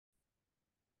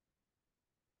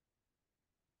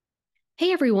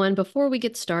Hey everyone, before we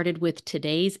get started with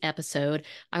today's episode,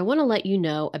 I want to let you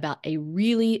know about a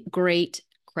really great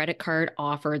credit card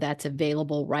offer that's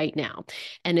available right now.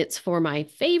 And it's for my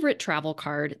favorite travel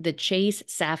card, the Chase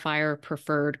Sapphire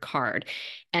Preferred Card.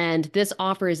 And this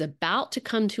offer is about to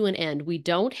come to an end. We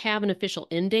don't have an official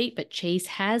end date, but Chase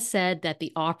has said that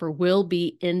the offer will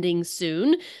be ending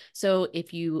soon. So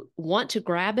if you want to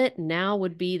grab it, now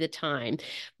would be the time.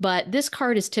 But this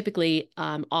card is typically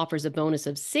offers a bonus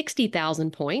of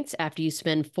 60,000 points after you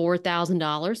spend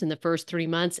 $4,000 in the first 3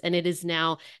 months, and it is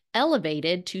now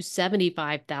elevated to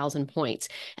 75,000 points.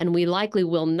 And we likely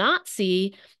will not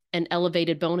see an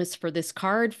elevated bonus for this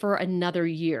card for another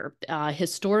year.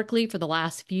 Historically, for the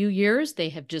last few years, they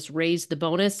have just raised the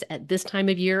bonus at this time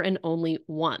of year and only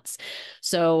once.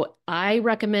 So I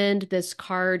recommend this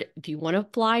card. If you want to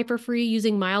fly for free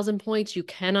using miles and points, you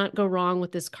cannot go wrong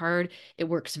with this card. It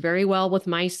works very well with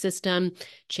my system.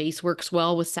 Chase works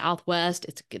well with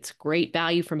Southwest. It's great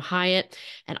value from Hyatt.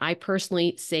 And I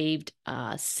personally saved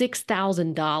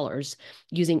 $6,000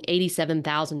 using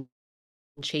 87,000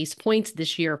 Chase points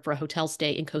this year for a hotel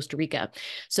stay in Costa Rica.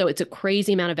 So it's a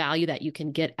crazy amount of value that you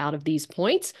can get out of these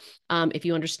points if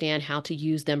you understand how to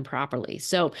use them properly.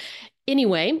 So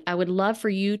anyway, I would love for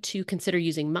you to consider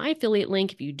using my affiliate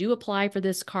link if you do apply for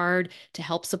this card to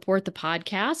help support the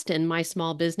podcast and my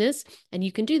small business. And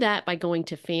you can do that by going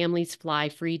to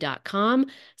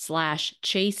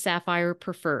familiesflyfree.com/Chase Sapphire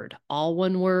Preferred. All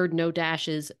one word, no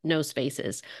dashes, no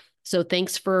spaces. So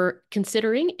thanks for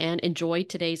considering and enjoy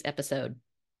today's episode.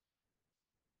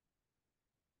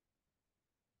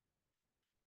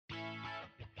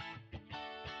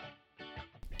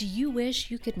 Do you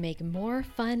wish you could make more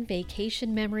fun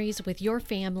vacation memories with your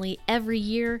family every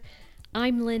year?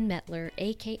 I'm Lynn Mettler,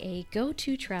 aka Go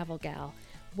To Travel Gal.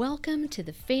 Welcome to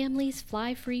the Families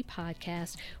Fly Free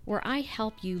podcast, where I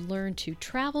help you learn to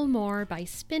travel more by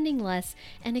spending less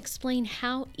and explain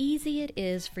how easy it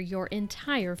is for your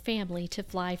entire family to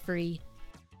fly free.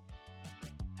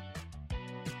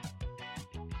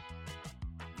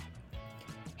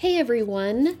 Hey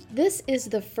everyone, this is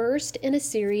the first in a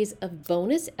series of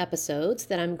bonus episodes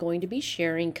that I'm going to be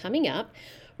sharing coming up,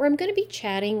 where I'm going to be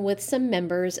chatting with some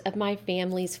members of my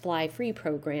family's Fly Free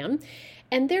program,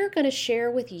 and they're going to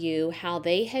share with you how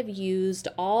they have used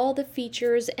all the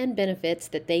features and benefits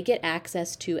that they get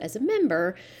access to as a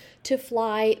member to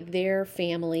fly their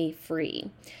family free.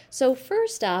 So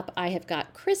first up, I have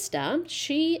got Krista.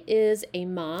 She is a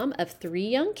mom of 3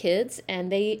 young kids,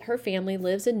 and her family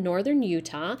lives in northern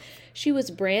Utah. She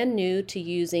was brand new to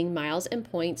using miles and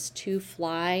points to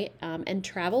fly and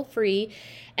travel free,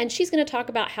 and she's going to talk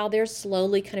about how they're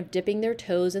slowly kind of dipping their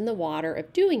toes in the water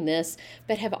of doing this,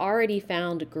 but have already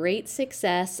found great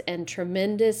success and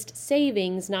tremendous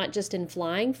savings, not just in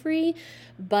flying free,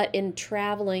 but in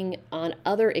traveling on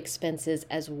other expenses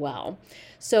as well.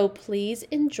 So please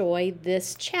enjoy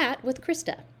this chat with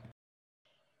Krista.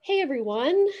 Hey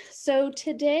everyone. So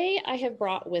today I have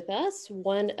brought with us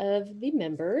one of the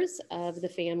members of the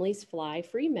Families Fly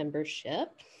Free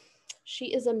membership.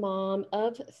 She is a mom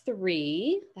of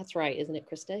 3. That's right, isn't it,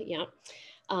 Krista? Yeah.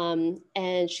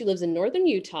 And she lives in northern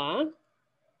Utah.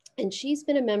 And she's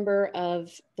been a member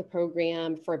of the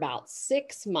program for about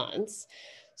 6 months.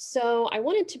 So I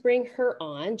wanted to bring her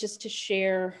on just to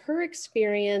share her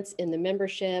experience in the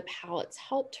membership, how it's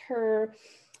helped her,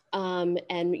 and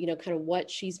kind of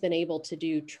what she's been able to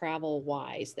do travel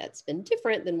wise that's been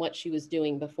different than what she was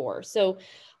doing before. So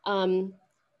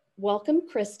welcome,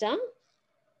 Krista.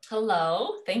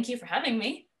 Hello, thank you for having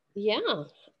me. Yeah,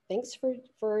 thanks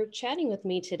for chatting with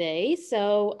me today.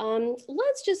 So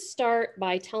let's just start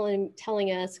by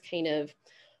telling us kind of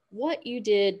what you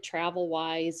did travel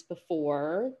wise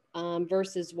before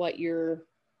versus what you're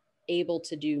able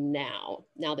to do now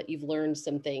that you've learned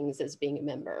some things as being a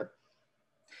member.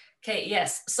 Okay,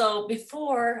 yes. So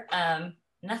before,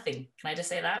 nothing. Can I just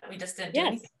say that? We just didn't do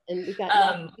anything. And we've got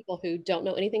lots of people who don't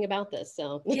know anything about this.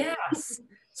 So yes.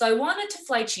 So I wanted to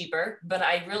fly cheaper, but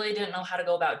I really didn't know how to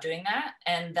go about doing that.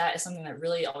 And that is something that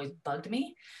really always bugged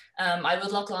me. I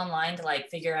would look online to like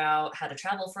figure out how to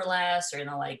travel for less, or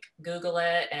like Google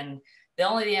it. And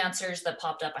the answers that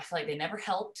popped up, I feel like they never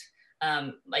helped.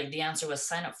 Like the answer was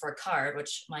sign up for a card,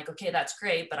 which I'm like, okay, that's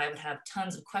great, but I would have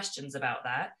tons of questions about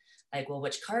that. Like, well,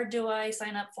 which card do I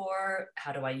sign up for?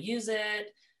 How do I use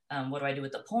it? What do I do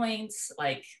with the points?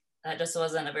 Like, that just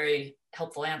wasn't a very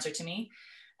helpful answer to me.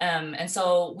 And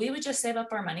so we would just save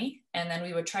up our money, and then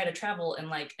we would try to travel in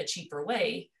like a cheaper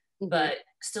way, but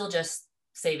still just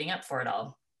saving up for it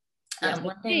all.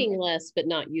 Paying less, but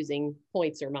not using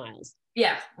points or miles.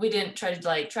 Yeah, we didn't try to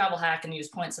like travel hack and use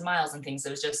points and miles and things.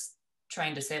 It was just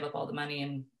trying to save up all the money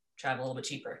and travel a little bit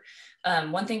cheaper.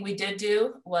 One thing we did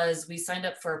do was we signed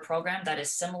up for a program that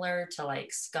is similar to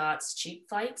like Scott's cheap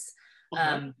flights,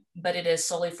 but it is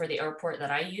solely for the airport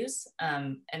that I use.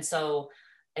 And so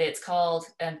it's called,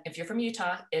 and if you're from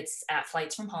Utah, it's at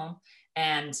Flights from Home.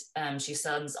 And she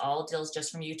sends all deals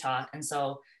just from Utah. And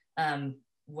so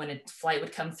when a flight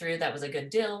would come through that was a good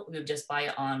deal, we would just buy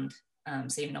it on,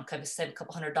 say, you know, save a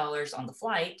couple $100 on the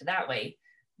flight that way,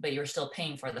 but you're still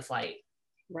paying for the flight.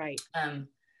 Right.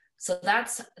 So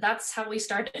that's how we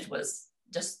started, was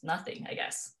just nothing, I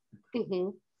guess. Mm-hmm.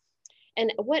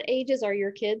 And what ages are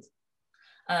your kids?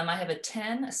 I have a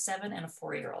 10, a 7, and a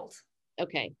 4-year-old.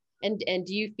 Okay. And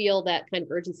do you feel that kind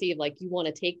of urgency of like, you want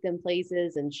to take them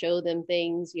places and show them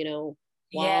things, you know,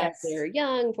 while they're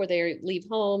young, before they leave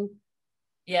home?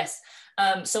 Yes.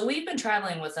 So we've been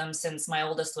traveling with them since my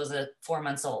oldest was 4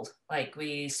 months old. Like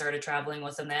we started traveling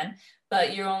with them then,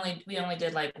 but we only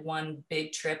did like one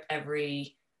big trip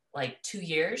every like 2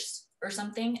 years or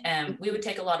something. And we would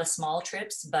take a lot of small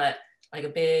trips, but like a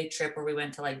big trip where we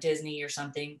went to like Disney or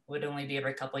something would only be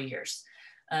every couple of years.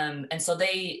 And so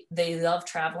they love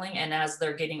traveling, and as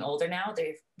they're getting older now,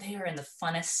 they are in the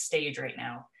funnest stage right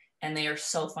now, and they are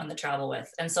so fun to travel with.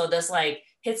 And so this like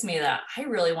hits me that I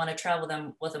really want to travel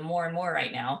with them more and more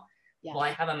right now. Yeah. While I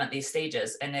have them at these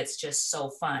stages, and it's just so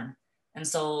fun. And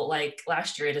so like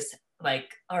last year, it is like,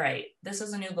 all right, this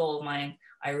is a new goal of mine.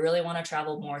 I really want to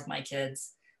travel more with my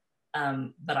kids,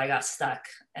 but I got stuck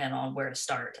and on where to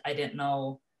start. I didn't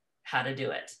know how to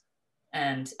do it,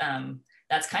 and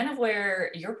that's kind of where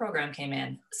your program came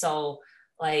in. So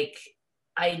like,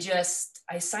 I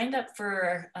signed up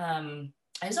for, I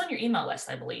was on your email list,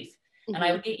 I believe. Mm-hmm. And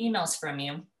I would get emails from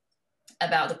you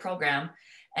about the program.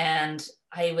 And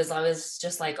I was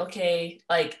just like, okay,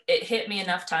 like it hit me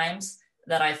enough times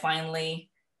that I finally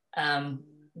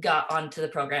got onto the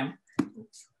program.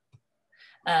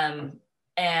 And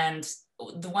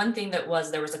the one thing there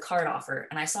was a card offer,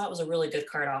 and I saw it was a really good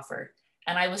card offer.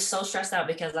 And I was so stressed out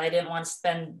because I didn't want to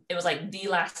spend, it was like the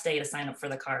last day to sign up for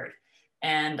the card.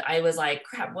 And I was like,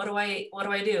 crap, what do I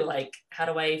do? Like, how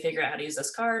do I figure out how to use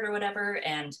this card or whatever?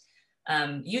 And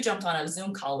you jumped on a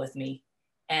Zoom call with me.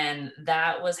 And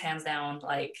that was hands down,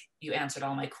 like you answered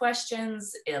all my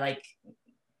questions, it like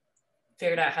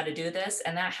figured out how to do this.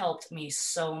 And that helped me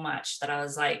so much that I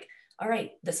was like, all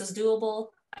right, this is doable.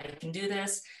 I can do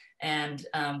this. And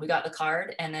we got the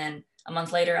card. And then a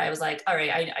month later, I was like, all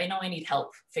right, I know I need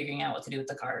help figuring out what to do with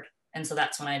the card. And so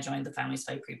that's when I joined the Families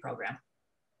Fly Pre program.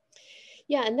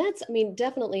 Yeah, and that's, I mean,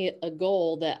 definitely a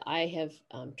goal that I have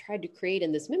tried to create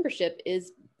in this membership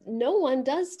is no one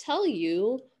does tell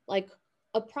you like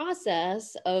a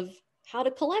process of how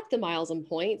to collect the miles and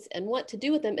points and what to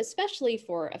do with them, especially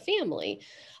for a family.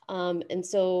 And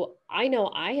so I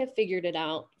know I have figured it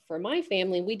out for my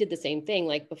family. We did the same thing.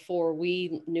 Like before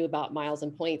we knew about miles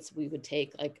and points, we would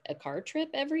take like a car trip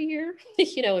every year,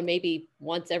 you know, and maybe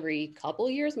once every couple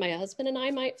years, my husband and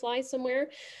I might fly somewhere.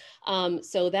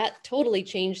 So that totally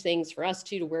changed things for us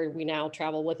too, to where we now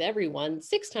travel with everyone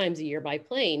 6 times a year by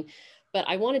plane. But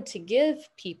I wanted to give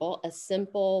people a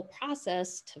simple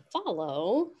process to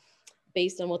follow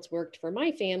based on what's worked for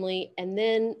my family, and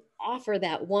then offer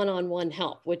that one-on-one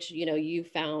help, which, you know, you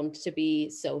found to be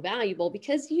so valuable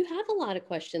because you have a lot of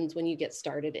questions when you get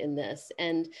started in this.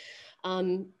 And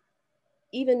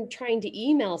even trying to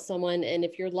email someone, and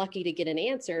if you're lucky to get an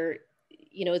answer,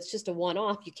 you know, it's just a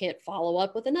one-off. You can't follow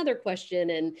up with another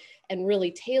question and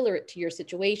really tailor it to your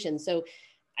situation. So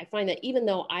I find that even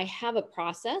though I have a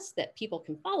process that people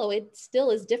can follow, it still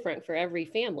is different for every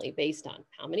family based on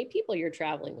how many people you're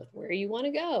traveling with, where you want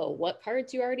to go, what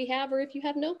cards you already have, or if you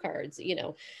have no cards, you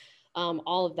know,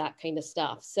 all of that kind of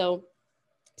stuff. So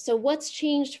what's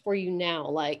changed for you now?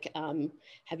 Like,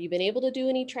 have you been able to do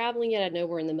any traveling yet? I know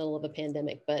we're in the middle of a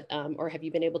pandemic, but, or have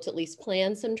you been able to at least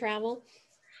plan some travel?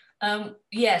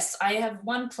 Yes, I have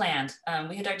one planned.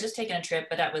 We had just taken a trip,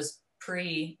 but that was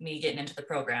pre me getting into the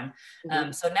program.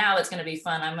 Mm-hmm. So now it's going to be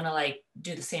fun. I'm going to like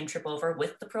do the same trip over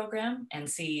with the program and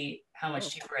see how much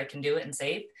cheaper I can do it and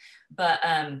save. But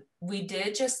we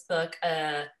did just book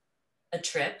a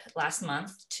trip last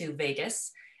month to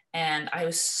Vegas. And I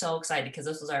was so excited because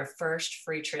this was our first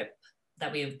free trip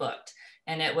that we've booked.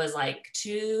 And it was like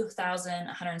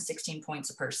 2,116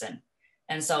 points a person.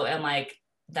 And so I'm like,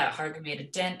 that hardly made a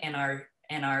dent in our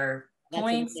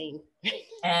points.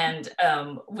 And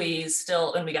we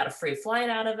got a free flight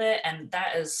out of it. And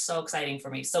that is so exciting for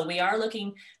me. So we are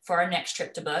looking for our next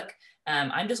trip to book.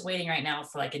 I'm just waiting right now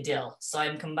for like a deal. So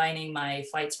I'm combining my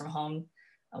flights from home,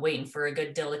 waiting for a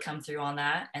good deal to come through on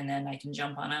that. And then I can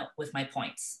jump on it with my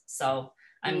points. So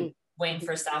I'm waiting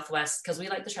for Southwest because we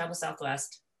like to travel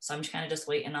Southwest. So I'm kind of just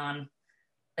waiting on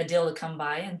a deal to come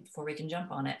by and before we can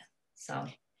jump on it. So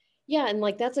yeah, and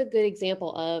like that's a good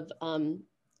example of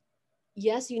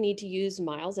yes, you need to use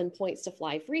miles and points to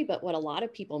fly free, but what a lot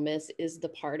of people miss is the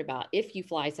part about if you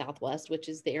fly Southwest, which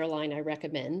is the airline I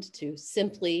recommend to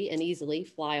simply and easily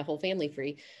fly a whole family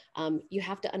free, you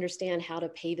have to understand how to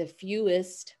pay the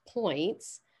fewest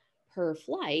points per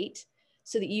flight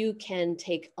so that you can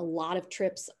take a lot of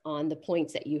trips on the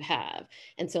points that you have.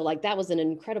 And so like that was an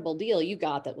incredible deal you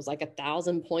got that was like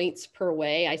 1,000 points per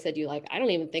way. I said, you like, I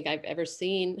don't even think I've ever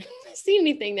seen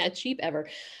anything that cheap ever.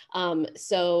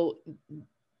 So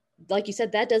like you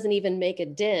said, that doesn't even make a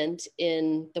dent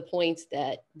in the points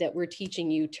that we're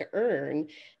teaching you to earn.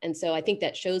 And so I think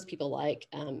that shows people like,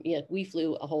 we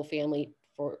flew a whole family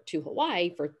to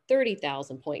Hawaii for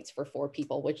 30,000 points for 4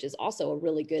 people, which is also a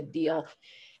really good deal.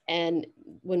 And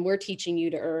when we're teaching you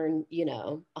to earn,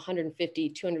 150,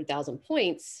 200,000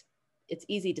 points, it's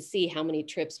easy to see how many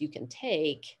trips you can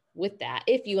take with that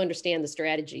if you understand the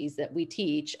strategies that we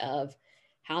teach of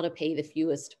how to pay the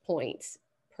fewest points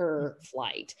per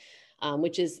flight,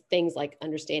 which is things like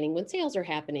understanding when sales are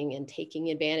happening and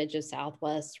taking advantage of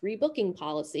Southwest's rebooking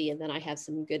policy. And then I have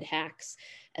some good hacks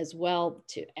as well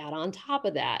to add on top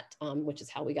of that, which is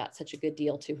how we got such a good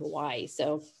deal to Hawaii.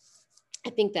 So I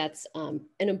think that's an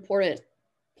important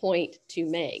point to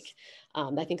make.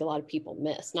 I think a lot of people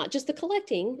miss, not just the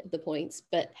collecting of the points,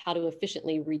 but how to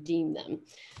efficiently redeem them,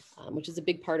 which is a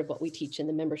big part of what we teach in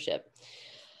the membership.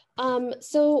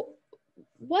 So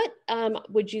what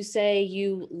would you say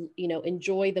you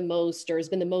enjoy the most or has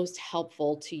been the most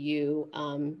helpful to you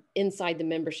inside the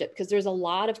membership? Because there's a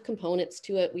lot of components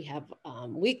to it. We have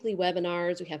weekly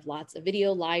webinars, we have lots of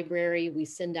video library, we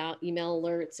send out email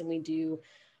alerts, and we do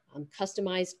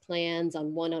customized plans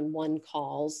on one-on-one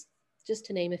calls, just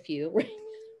to name a few,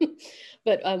 right?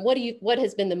 But what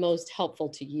has been the most helpful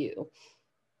to you?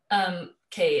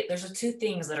 Okay, there's 2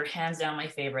 things that are hands down my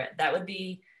favorite. That would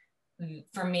be,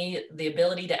 for me, the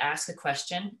ability to ask a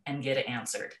question and get it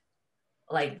answered.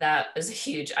 Like that is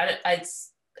huge.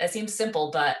 It seems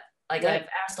simple, but like right. I've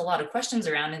asked a lot of questions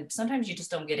around and sometimes you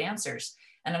just don't get answers.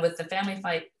 And with the Family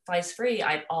Flies Free,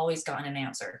 I've always gotten an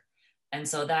answer. And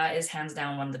so that is hands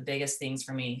down one of the biggest things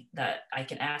for me, that I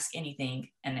can ask anything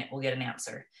and it will get an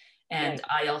answer. And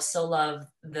right. I also love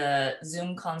the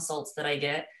Zoom consults that I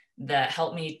get that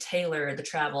help me tailor the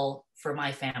travel for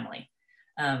my family.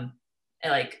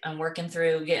 Like I'm working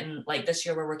through getting, like this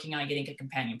year we're working on getting a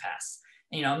companion pass,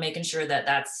 making sure that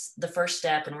that's the first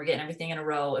step and we're getting everything in a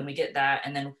row and we get that.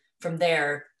 And then from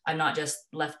there, I'm not just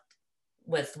left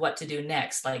with what to do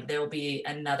next. Like there will be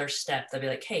another step. They'll be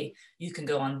like, hey, you can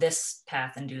go on this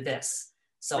path and do this.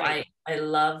 So right. I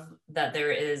love that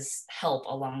there is help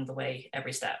along the way,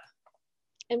 every step.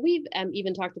 And we've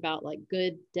even talked about like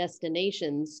good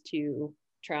destinations to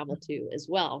travel to as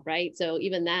well, right? So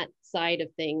even that side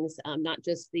of things, not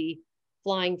just the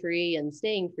flying free and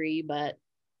staying free, but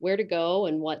where to go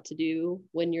and what to do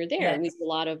when you're there. Yes. And we do a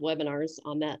lot of webinars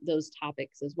on those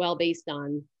topics as well, based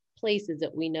on places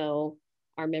that we know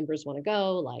our members want to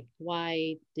go, like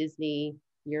Hawaii, Disney,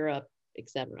 Europe,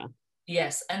 etc.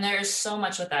 Yes, and there's so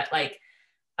much with that. Like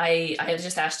I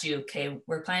just asked you, okay,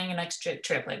 we're planning a next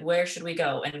trip. Like where should we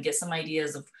go, and get some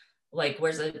ideas of like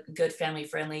where's a good family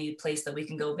friendly place that we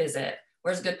can go visit.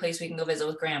 Where's a good place we can go visit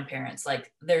with grandparents?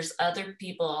 Like there's other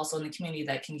people also in the community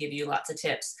that can give you lots of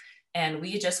tips. And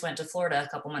we just went to Florida a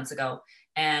couple months ago,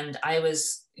 and I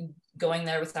was going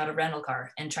there without a rental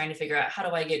car and trying to figure out how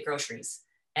do I get groceries.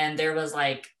 And there was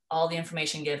like all the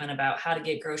information given about how to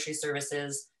get grocery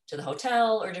services to the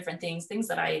hotel or different things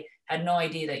that I had no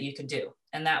idea that you could do.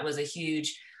 And that was a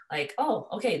huge, like, oh,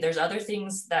 okay, there's other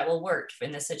things that will work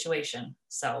in this situation.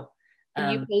 So.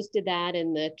 And you posted that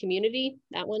in the community,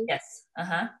 that one? Yes.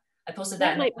 I posted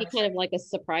that. That might be kind of like a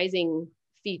surprising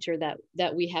feature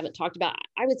that we haven't talked about.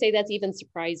 I would say that's even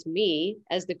surprised me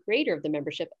as the creator of the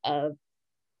membership, of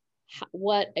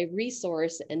what a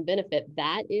resource and benefit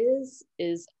that is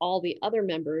all the other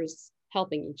members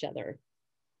helping each other.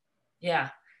 Yeah,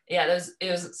 it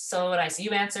was so nice.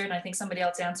 You answered, and I think somebody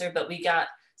else answered, but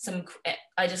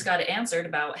I just got it answered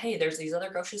about, hey, there's these other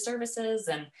grocery services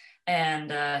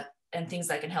and things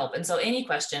that can help. And so any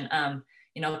question,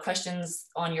 questions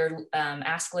on your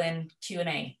Ask Lynn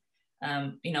Q&A,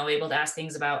 able to ask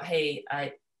things about, hey,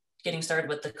 getting started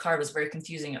with the card was very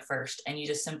confusing at first, and you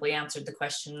just simply answered the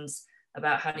questions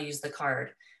about how to use the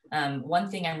card. One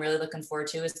thing I'm really looking forward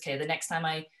to is, okay, the next time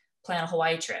I plan a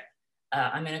Hawaii trip,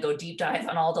 I'm going to go deep dive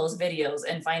on all those videos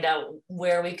and find out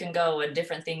where we can go and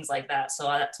different things like that. So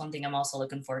that's one thing I'm also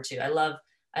looking forward to. I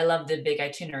love the big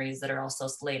itineraries that are also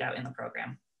laid out in the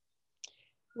program.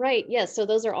 Right. Yes. So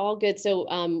those are all good. So,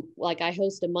 like I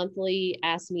host a monthly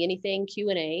Ask Me Anything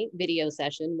Q&A video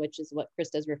session, which is what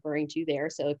Krista's referring to there.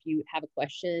 So if you have a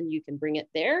question, you can bring it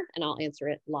there and I'll answer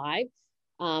it live.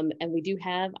 And we do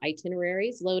have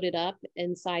itineraries loaded up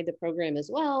inside the program as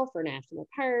well for national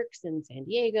parks in San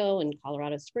Diego and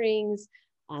Colorado Springs.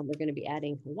 We're going to be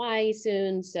adding Hawaii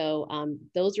soon. So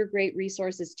those are great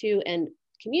resources too. And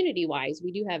community wise,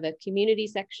 we do have a community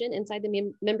section inside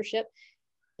the membership.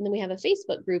 And then we have a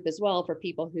Facebook group as well for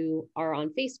people who are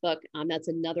on Facebook. That's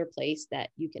another place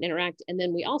that you can interact. And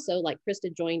then we also, like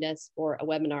Krista joined us for a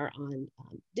webinar on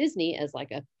Disney as like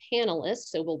a panelist.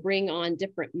 So we'll bring on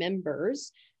different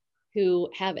members who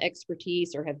have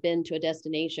expertise or have been to a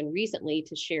destination recently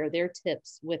to share their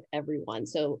tips with everyone.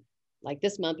 So like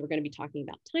this month, we're going to be talking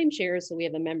about timeshares. So we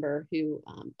have a member who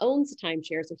owns a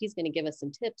timeshare. So he's going to give us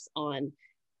some tips on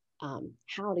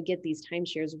how to get these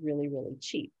timeshares really, really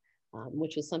cheap.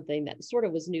 Which is something that sort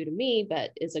of was new to me,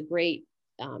 but is a great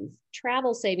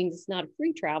travel savings. It's not a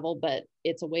free travel, but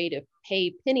it's a way to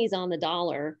pay pennies on the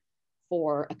dollar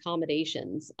for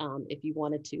accommodations if you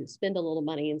wanted to spend a little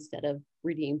money instead of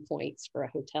redeem points for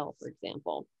a hotel, for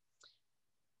example.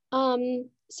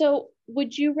 So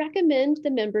would you recommend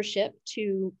the membership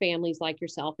to families like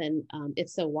yourself? And if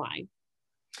so, why?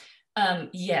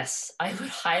 Yes, I would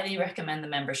highly recommend the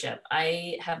membership.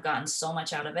 I have gotten so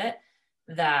much out of it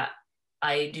that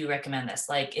I do recommend this.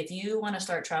 Like if you want to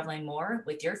start traveling more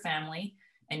with your family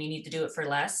and you need to do it for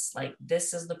less, like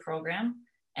this is the program.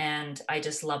 And I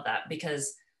just love that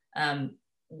because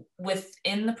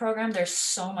within the program, there's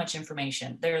so much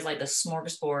information. There's like the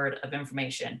smorgasbord of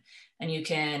information and you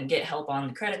can get help on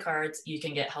the credit cards. You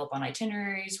can get help on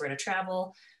itineraries, where to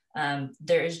travel.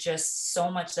 There is just so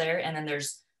much there. And then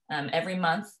there's every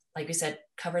month, like we said,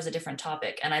 covers a different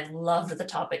topic. And I've loved the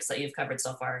topics that you've covered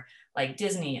so far, like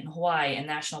Disney and Hawaii and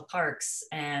national parks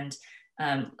and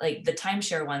like the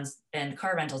timeshare ones and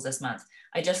car rentals this month.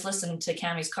 I just listened to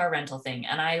Cammie's car rental thing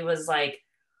and I was like,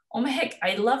 oh my heck,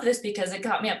 I love this because it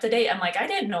got me up to date. I'm like, I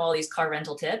didn't know all these car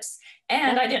rental tips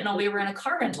and I didn't know we were in a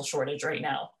car rental shortage right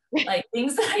now. Like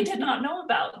things that I did not know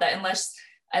about that unless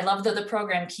I love that the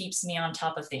program keeps me on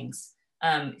top of things,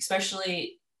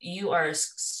 especially you are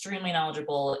extremely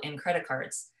knowledgeable in credit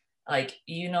cards. Like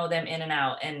you know them in and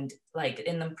out. And like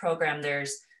in the program,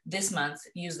 there's this month,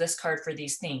 use this card for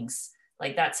these things.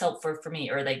 Like that's helpful for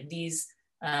me. Or like these,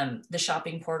 the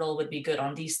shopping portal would be good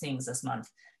on these things this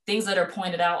month. Things that are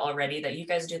pointed out already that you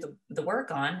guys do the work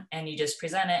on and you just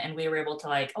present it. And we were able to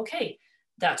like, okay,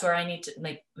 that's where I need to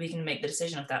like, we can make the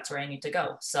decision if that's where I need to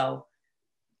go. So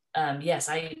yes,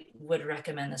 I would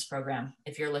recommend this program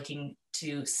if you're looking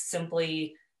to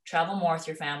simply travel more with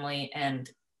your family and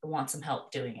want some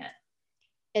help doing it.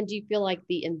 And do you feel like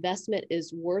the investment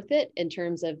is worth it in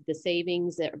terms of the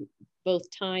savings, that both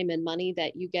time and money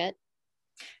that you get?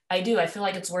 I do. I feel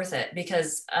like it's worth it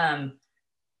because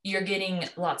you're getting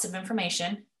lots of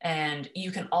information and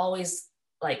you can always,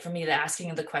 like for me, the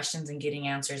asking of the questions and getting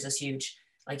answers is huge.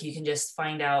 Like you can just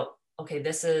find out, okay,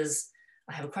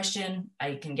 I have a question,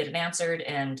 I can get it answered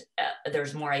and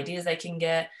there's more ideas I can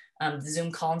get. The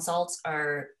Zoom consults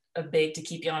are a big to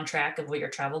keep you on track of what your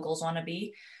travel goals want to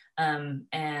be.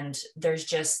 And there's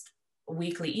just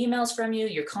weekly emails from you.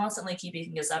 You're constantly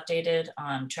keeping us updated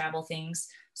on travel things.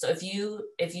 So if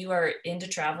you are into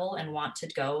travel and want to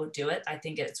go do it, I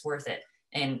think it's worth it.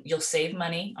 And you'll save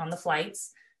money on the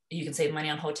flights. You can save money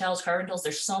on hotels, car rentals.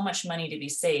 There's so much money to be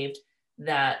saved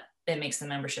that it makes the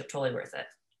membership totally worth it.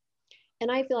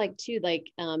 And I feel like too,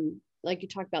 like you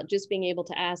talked about, just being able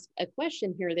to ask a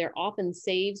question here or there often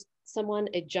saves someone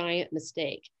a giant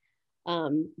mistake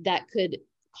that could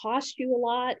cost you a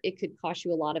lot. It could cost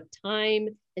you a lot of time,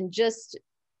 and just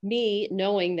me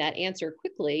knowing that answer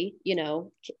quickly,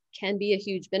 can be a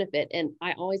huge benefit. And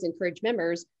I always encourage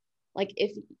members, like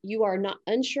if you are not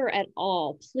unsure at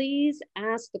all, please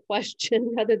ask the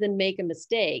question rather than make a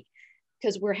mistake,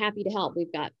 because we're happy to help.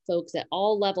 We've got folks at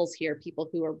all levels here, people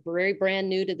who are very brand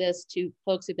new to this to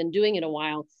folks who've been doing it a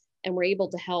while. And we're able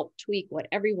to help tweak what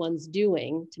everyone's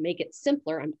doing to make it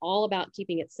simpler. I'm all about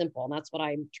keeping it simple. And that's what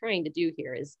I'm trying to do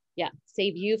here is,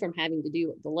 save you from having to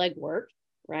do the legwork,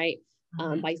 right?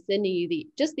 Mm-hmm. By sending you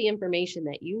the information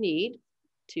that you need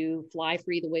to fly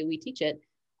free the way we teach it.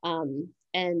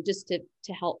 And just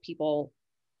to help people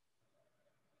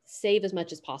save as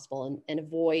much as possible and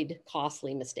avoid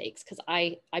costly mistakes. Because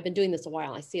I've been doing this a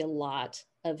while. I see a lot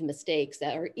of mistakes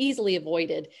that are easily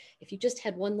avoided if you just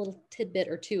had one little tidbit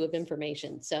or two of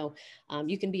information. So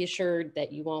you can be assured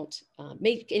that you won't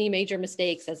make any major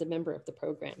mistakes as a member of the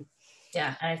program.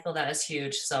 Yeah, and I feel that is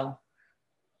huge. So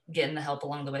getting the help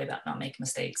along the way about not making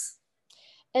mistakes.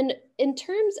 And in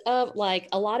terms of like,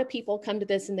 a lot of people come to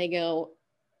this and they go,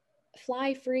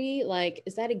 fly free, like,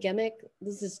 is that a gimmick?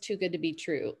 This is too good to be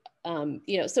true.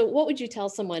 So what would you tell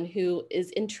someone who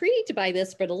is intrigued by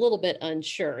this, but a little bit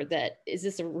unsure that, is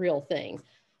this a real thing?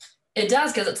 It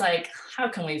does, because it's like, how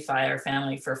can we fly our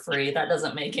family for free? That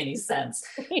doesn't make any sense.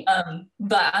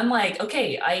 But I'm like,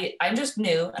 okay, I'm just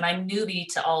new and I'm newbie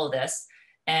to all of this.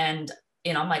 And,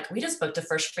 I'm like, we just booked a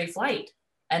first free flight.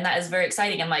 And that is very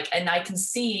exciting. I'm like, and I can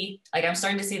see, like, I'm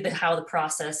starting to see how the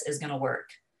process is going to work.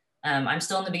 I'm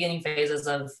still in the beginning phases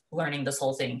of learning this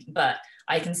whole thing, but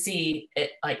I can see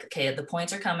it, like, okay, the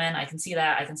points are coming. I can see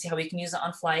that. I can see how we can use it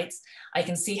on flights. I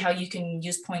can see how you can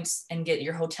use points and get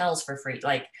your hotels for free.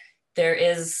 Like, there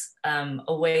is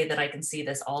a way that I can see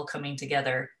this all coming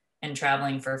together and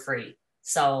traveling for free.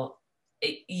 So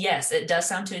yes, it does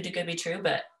sound too good to be true,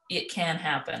 but it can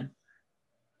happen.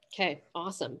 Okay,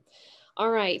 awesome. All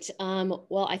right.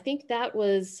 Well, I think that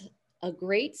was a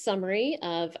great summary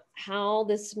of how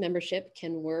this membership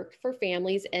can work for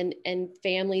families and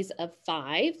families of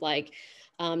 5. Like,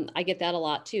 I get that a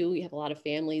lot too. We have a lot of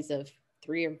families of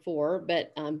 3 or 4,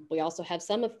 but we also have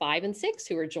some of 5 and 6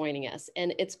 who are joining us,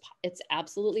 and it's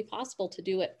absolutely possible to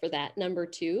do it for that number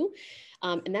too.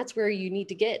 And that's where you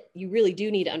really do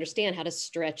need to understand how to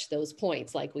stretch those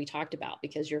points, like we talked about,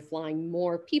 because you're flying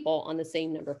more people on the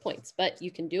same number of points, but you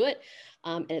can do it.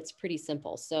 And it's pretty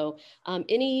simple. So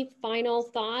any final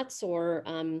thoughts or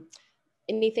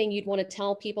anything you'd want to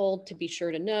tell people to be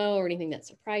sure to know, or anything that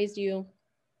surprised you?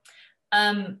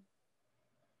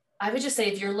 I would just say,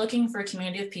 if you're looking for a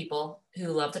community of people who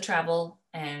love to travel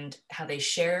and how they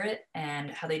share it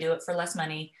and how they do it for less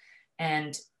money,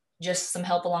 and just some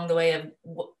help along the way of,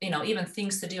 even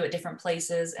things to do at different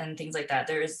places and things like that,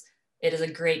 it is a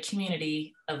great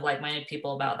community of like-minded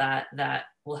people about that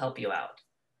will help you out.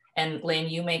 And Lane,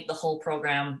 you make the whole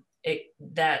program.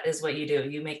 That is what you do.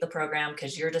 You make the program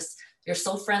because you're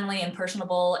so friendly and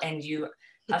personable, and you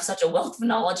have such a wealth of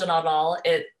knowledge on it all.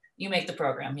 You make the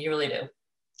program. You really do.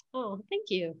 Oh, thank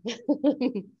you.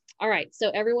 All right. So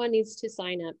everyone needs to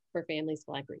sign up for Families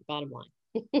Fly Free, bottom line.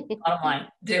 Bottom line,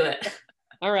 do it.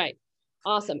 All right.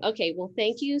 Awesome. Okay. Well,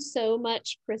 thank you so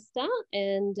much, Krista.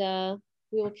 And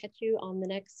we will catch you on the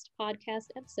next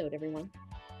podcast episode, everyone.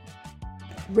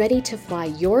 Ready to fly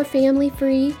your family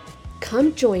free?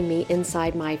 Come join me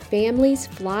inside my Families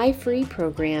Fly Free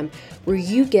program, where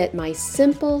you get my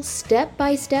simple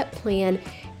step-by-step plan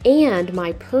and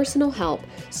my personal help,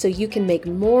 so you can make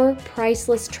more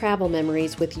priceless travel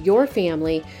memories with your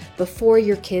family before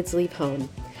your kids leave home.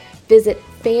 Visit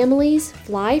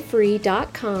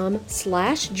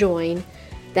familiesflyfree.com/join.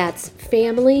 That's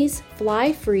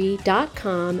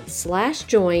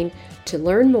familiesflyfree.com/join to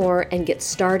learn more and get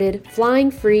started flying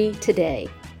free today.